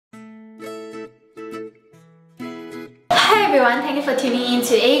everyone, thank you for tuning in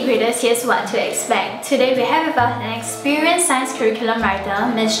to A Graders. Here's what to expect. Today we have with us an experienced science curriculum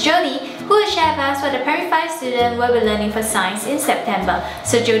writer, Ms. Jodie, who will share with us what the Primary 5 student will be learning for science in September.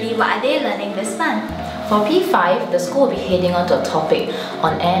 So Jodie, what are they learning this month? For P5, the school will be heading on to a topic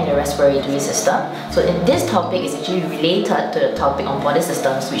on air and the respiratory system. So this topic is actually related to the topic on body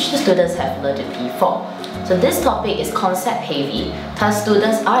systems, which the students have learned in P4. So this topic is concept heavy, thus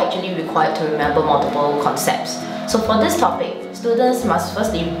students are actually required to remember multiple concepts. So for this topic, students must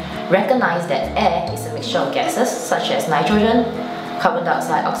firstly recognize that air is a mixture of gases such as nitrogen, carbon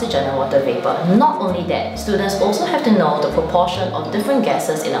dioxide, oxygen and water vapor. Not only that, students also have to know the proportion of different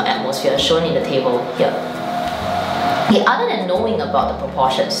gases in our atmosphere shown in the table here. Okay, other than knowing about the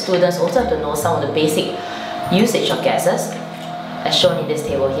proportions, students also have to know some of the basic usage of gases as shown in this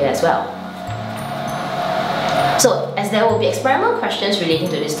table here as well. So, as there will be experimental questions relating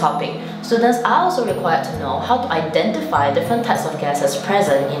to this topic, students are also required to know how to identify different types of gases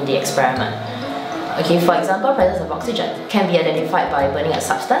present in the experiment. Okay, for example, presence of oxygen can be identified by burning a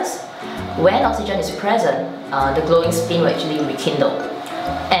substance. When oxygen is present, the glowing spin will actually rekindle.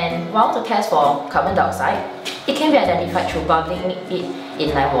 And while to test for carbon dioxide, it can be identified through bubbling it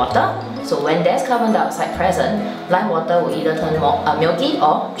in lime water. So when there's carbon dioxide present, lime water will either turn more milky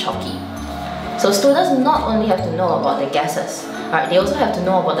or chalky. So students not only have to know about the gases, right, they also have to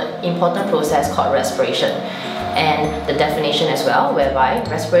know about the important process called respiration and the definition as well, whereby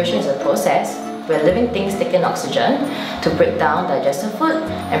respiration is a process where living things take in oxygen to break down digested food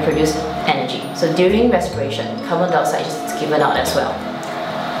and produce energy. So during respiration, carbon dioxide is given out as well.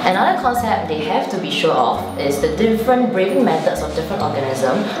 Another concept they have to be sure of is the different breathing methods of different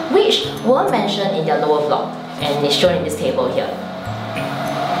organisms, which were mentioned in their lower block and is shown in this table here.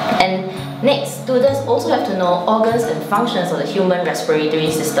 And next, students also have to know organs and functions of the human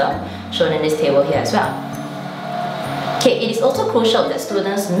respiratory system, shown in this table here as well. Okay, it is also crucial that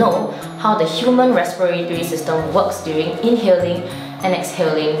students know how the human respiratory system works during inhaling and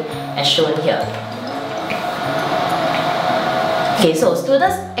exhaling, as shown here. Okay, so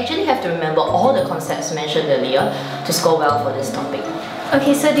students actually have to remember all the concepts mentioned earlier to score well for this topic.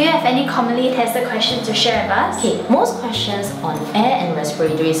 Okay, so do you have any commonly tested questions to share with us? Okay, most questions on air and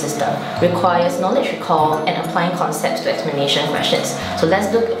respiratory system requires knowledge recall and applying concepts to explanation questions. So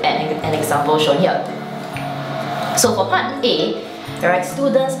let's look at an example shown here. So for part A, right,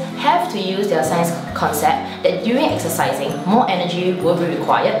 students have to use their science concept that during exercising, more energy will be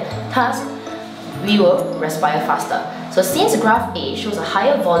required, thus we will respire faster. So since graph A shows a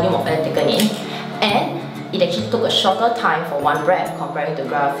higher volume of air taken in, and it actually took a shorter time for one breath comparing to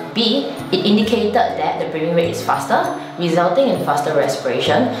graph B, it indicated that the breathing rate is faster, resulting in faster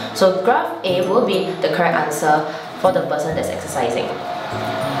respiration. So graph A will be the correct answer for the person that's exercising.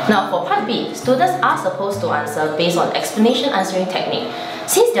 Now for part B, students are supposed to answer based on explanation answering technique.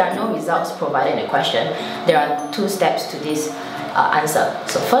 Since there are no results provided in the question, there are two steps to this answer.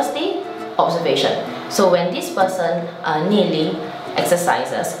 So firstly, observation. So when this person nearly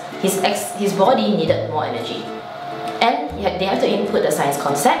exercises, his body needed more energy. And they have to input the science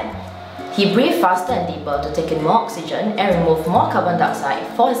concept. He breathed faster and deeper to take in more oxygen and remove more carbon dioxide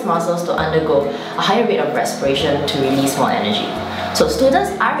for his muscles to undergo a higher rate of respiration to release more energy. So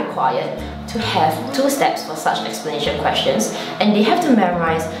students are required to have two steps for such explanation questions, and they have to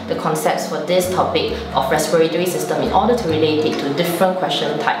memorize the concepts for this topic of respiratory system in order to relate it to different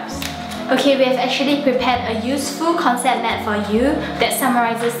question types. Okay, we have actually prepared a useful concept map for you that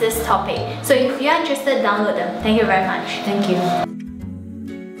summarizes this topic. So if you are interested, download them. Thank you very much. Thank you.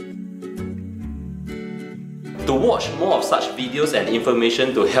 To watch more of such videos and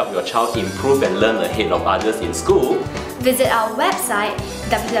information to help your child improve and learn ahead of others in school, visit our website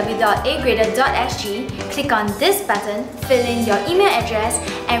www.agrader.sg, click on this button, fill in your email address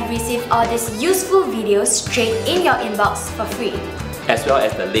and receive all these useful videos straight in your inbox for free. as well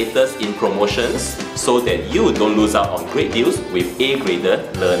as the latest in promotions so that you don't lose out on great deals with A Grader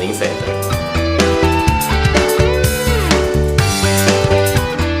Learning Center.